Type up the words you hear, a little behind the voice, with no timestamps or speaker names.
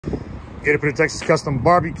Gator Texas Custom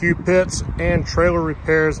Barbecue Pits and Trailer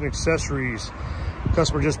Repairs and Accessories.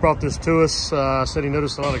 Customer just brought this to us. Said he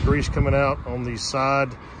noticed a lot of grease coming out on the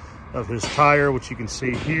side of his tire, which you can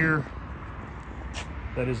see here.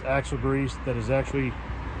 That is axle grease. That is actually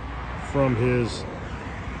from his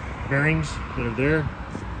bearings that are there.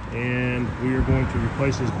 And we are going to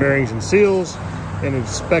replace his bearings and seals and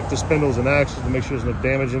inspect the spindles and axles to make sure there's no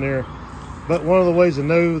damage in there. But one of the ways to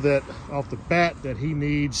know that off the bat that he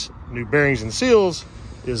needs new bearings and seals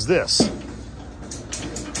is this.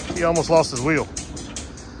 He almost lost his wheel.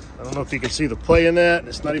 I don't know if you can see the play in that.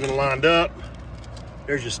 It's not even lined up.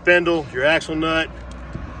 There's your spindle, your axle nut,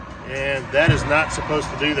 and that is not supposed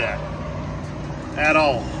to do that at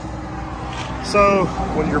all. So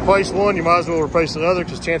when you replace one, you might as well replace the other,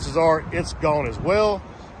 because chances are it's gone as well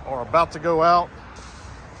or about to go out.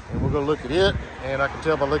 And we'll go look at it, and I can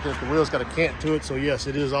tell by looking at the wheel, it's got a cant to it. So yes,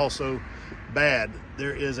 it is also bad.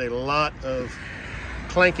 There is a lot of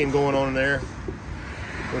clanking going on in there,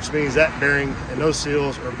 which means that bearing and those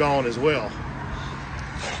seals are gone as well.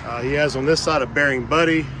 He has on this side a bearing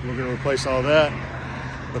buddy. We're going to replace all that.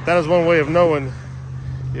 But that is one way of knowing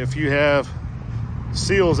if you have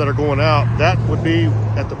seals that are going out. That would be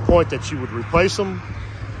at the point that you would replace them.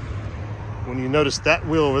 When you notice that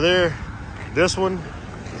wheel over there, this one,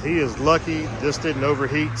 he is lucky this didn't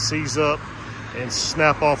overheat, seize up, and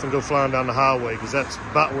snap off and go flying down the highway, because that's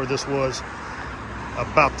about where this was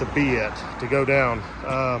about to be at, to go down.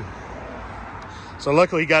 So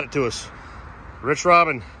luckily he got it to us. Rich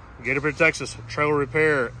Robin, Gator, Texas, Trailer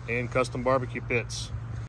Repair and Custom Barbecue Pits.